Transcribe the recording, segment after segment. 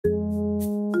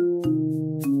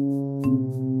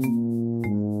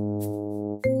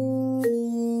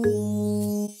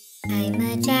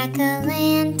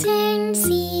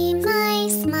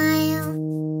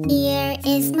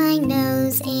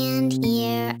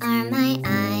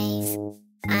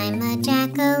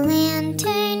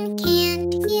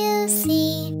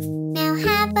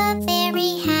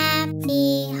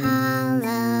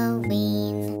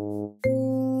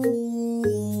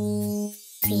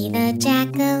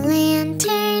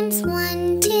jack-o'-lanterns,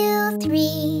 1, 2,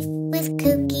 3, with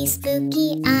kooky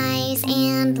spooky eyes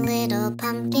and little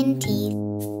pumpkin teeth.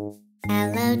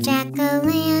 Hello,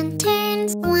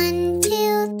 jack-o'-lanterns, 1,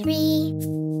 2, 3,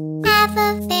 have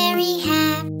a very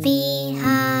happy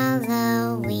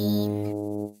Halloween.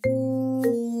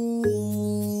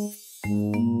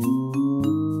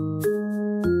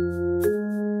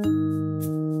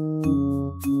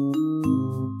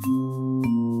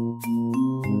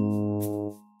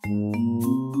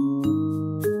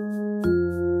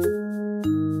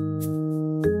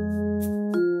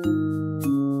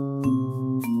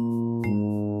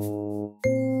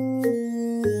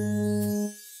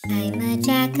 I'm a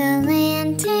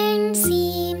jack-o'-lantern,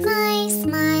 see my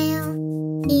smile.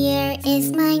 Here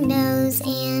is my nose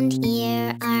and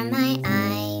here are my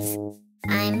eyes.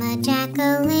 I'm a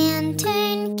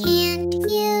jack-o'-lantern, can't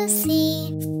you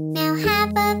see? Now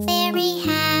have a very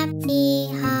happy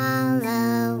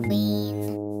Halloween.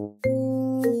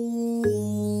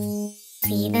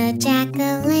 See the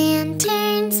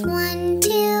jack-o'-lanterns, 1,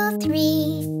 2,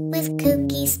 3, with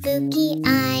kooky spooky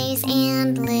eyes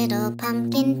and little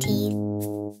pumpkin teeth.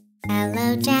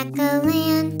 Hello,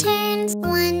 jack-o'-lanterns,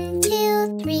 1,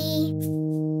 2, 3,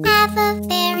 have a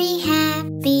very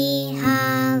happy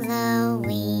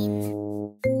Halloween.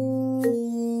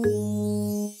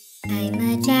 I'm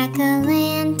a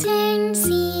jack-o'-lantern,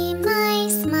 see my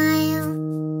smile.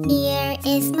 Here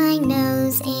is my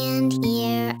nose and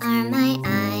here